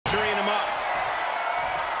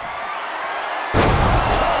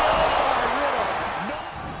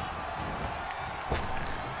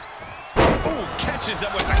finishes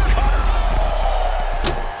him with the cutter.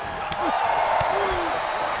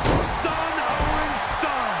 Stun, Owen,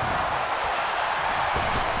 stun.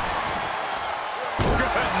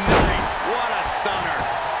 Good night. What a stunner.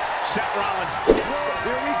 Seth Rollins desperate.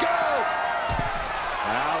 Here we go.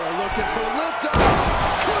 Now they're looking for lift-off.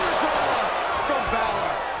 Coup de grace from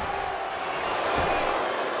Balor.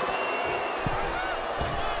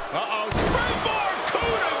 Uh-oh, springboard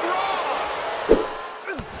coup de grace.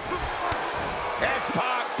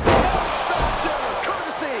 X-Pac. Stop dinner,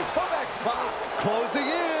 courtesy of X-Pac. Closing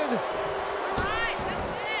in. Alright, that's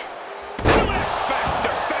it.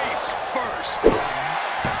 X-Factor face first.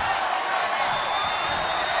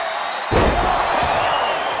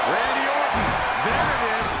 Randy Orton. There it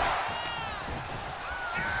is.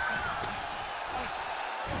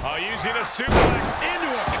 Oh, using a suplex. Into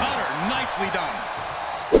a cutter. Nicely done.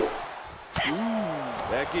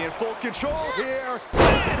 Becky in full control here.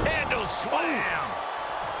 Handle slam.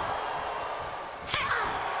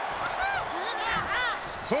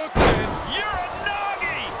 Hooked in. You're a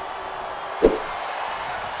doggy.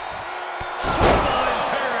 Trouble in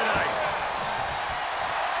paradise.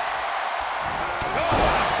 Oh,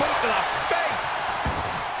 what a boot to the face.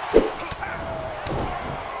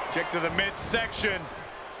 Kick to the midsection.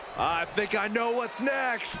 I think I know what's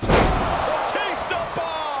next. Taste of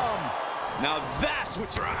bomb. Now that's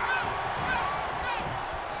what you're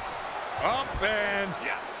up and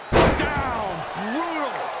down.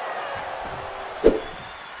 Brutal.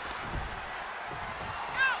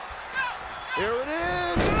 Here it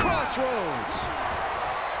is, Crossroads.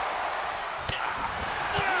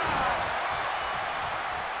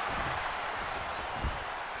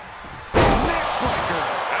 Neckbreaker.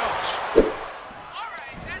 Ouch.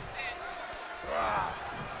 Alright, that's it.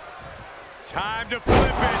 Time to flip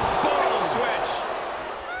it. Boom switch.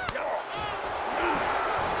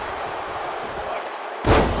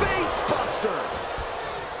 Face buster.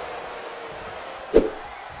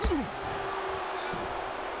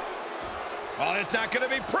 Oh, it's not going to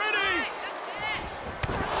be pretty. Alright, that's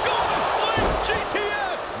it. Go to sleep,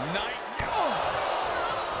 GTS. Night.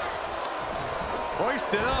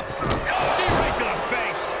 Hoist it up. Oh, knee right to the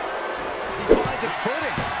face. He finds his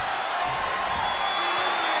footing.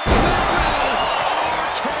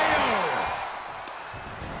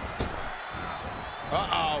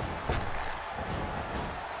 Uh-oh.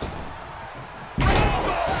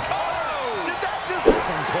 Did that just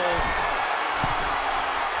listen, Cole?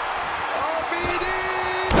 RVD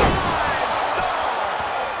dive star.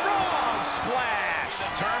 Frog splash.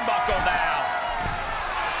 Turnbuckle now.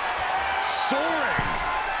 Soaring.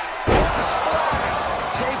 The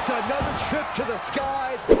splash takes another trip to the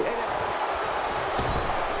skies, and it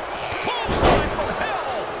Clothesline from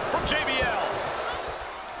hell from JBL.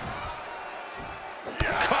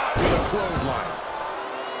 caught with a clothesline.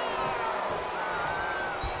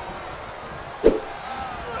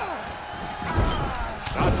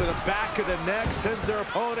 Shot to the back of the neck sends their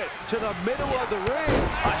opponent to the middle of the ring.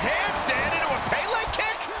 A handstand into a Pele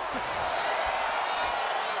kick.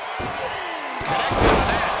 Connect to the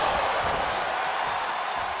net.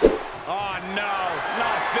 Oh, no,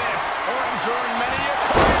 not this. Orton's drawing many a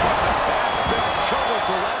career. That's been trouble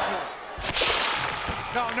for Lesnar.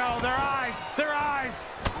 No, no, their eyes. Their eyes.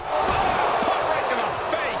 Put right to the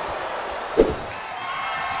face.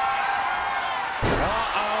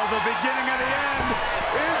 Uh-oh, the beginning of the end.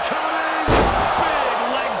 Incoming! Big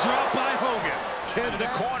leg drop by Hogan. Into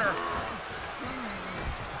the corner.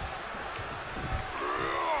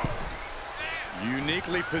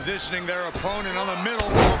 Uniquely positioning their opponent on the middle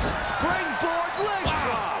rope. Springboard leg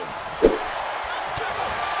drop!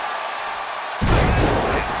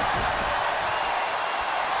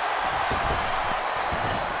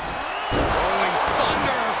 Rolling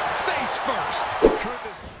thunder, face first. Truth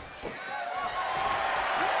is...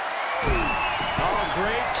 Oh,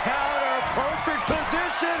 great counter, perfect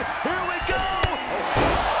position. Here we go!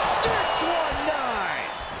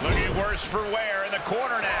 619! Looking worse for wear in the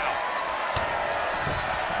corner now.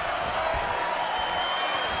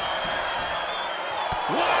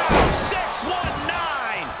 Wow,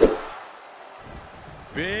 619!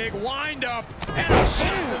 Big windup and a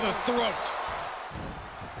shot to the throat.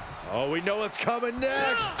 Oh, we know what's coming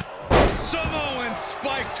next. Samoan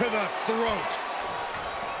spike to the throat.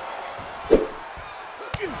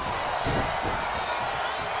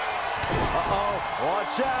 Uh-oh,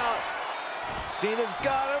 watch out. Cena's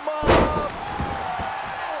got him up.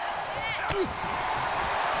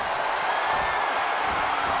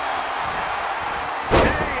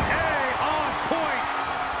 Hey, on point.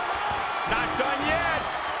 Not done yet.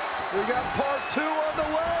 We got part 2 on the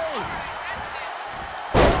way.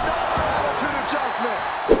 Another attitude adjustment.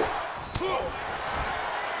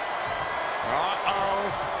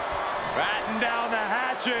 down the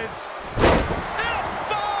hatches.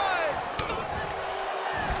 F5!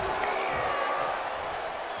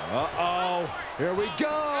 Uh-oh. Here we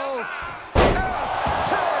go.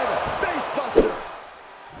 F10 facebuster.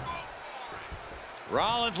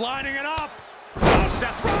 Rollins lining it up. Oh,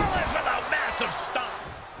 Seth Rollins with a massive stop.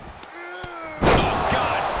 Oh,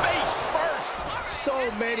 God, face first.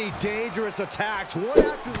 So many dangerous attacks, one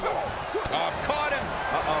after the other. Oh, caught him.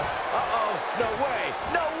 Uh-oh. Uh-oh. No way.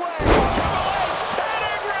 No way. Triple H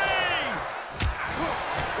pedigree.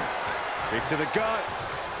 Kick to the gut.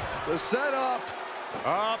 The setup.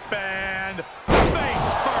 Up and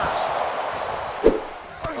face first.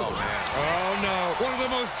 Oh, man. Oh, no. One of the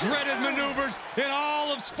most dreaded maneuvers in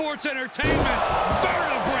all of sports entertainment.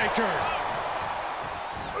 Vertebreaker.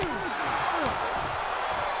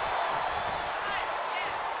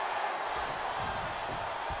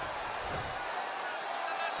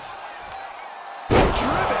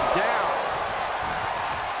 Driven down.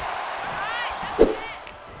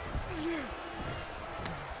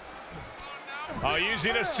 Oh,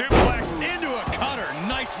 using a suplex Into a cutter.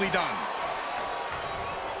 Nicely done.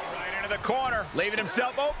 right into the corner, leaving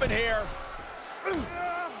himself open here.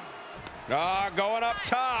 Going up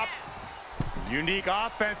top. Unique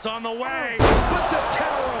offense on the way. With the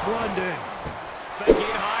Tower of London. Thinking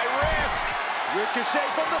high risk. Ricochet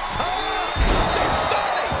from the top.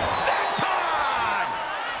 Starting. Senton.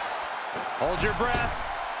 Hold your breath.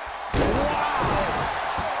 Wow.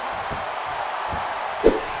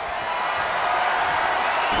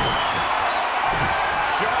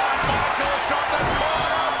 Shawn Michaels from the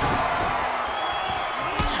corner.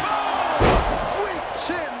 Sweet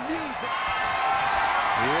chin music.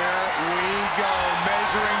 Here we go,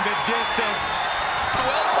 measuring the distance.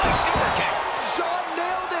 Well-placed super kick. Shawn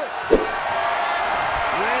nailed it.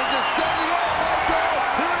 Reigns is setting up. Michael.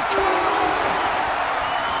 Here it comes.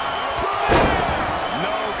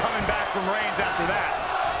 No coming back from Reigns after that.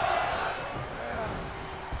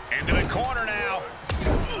 Into the corner now.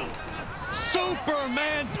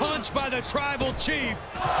 Superman punch by the Tribal Chief.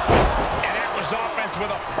 And that was offense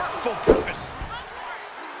with a hurtful purpose.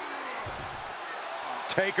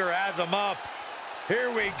 Taker has him up.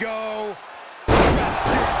 Here we go. Rest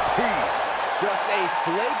in peace. Just a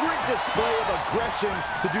flagrant display of aggression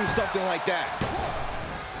to do something like that.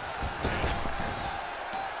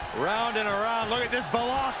 Round and around. Look at this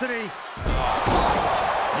velocity.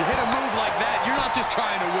 You hit a move like that, you're not just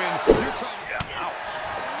trying to win. You're trying to... Ouch.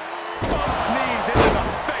 Both knees into the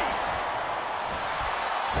face.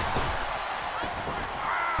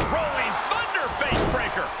 Rolling Thunder face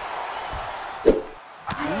breaker.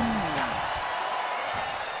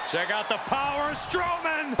 Check out the power of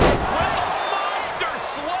Strowman with a monster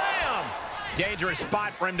slam. Dangerous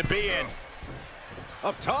spot for him to be in.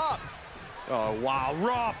 Up top. Oh, wow.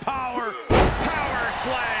 Raw power. Power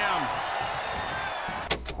slam.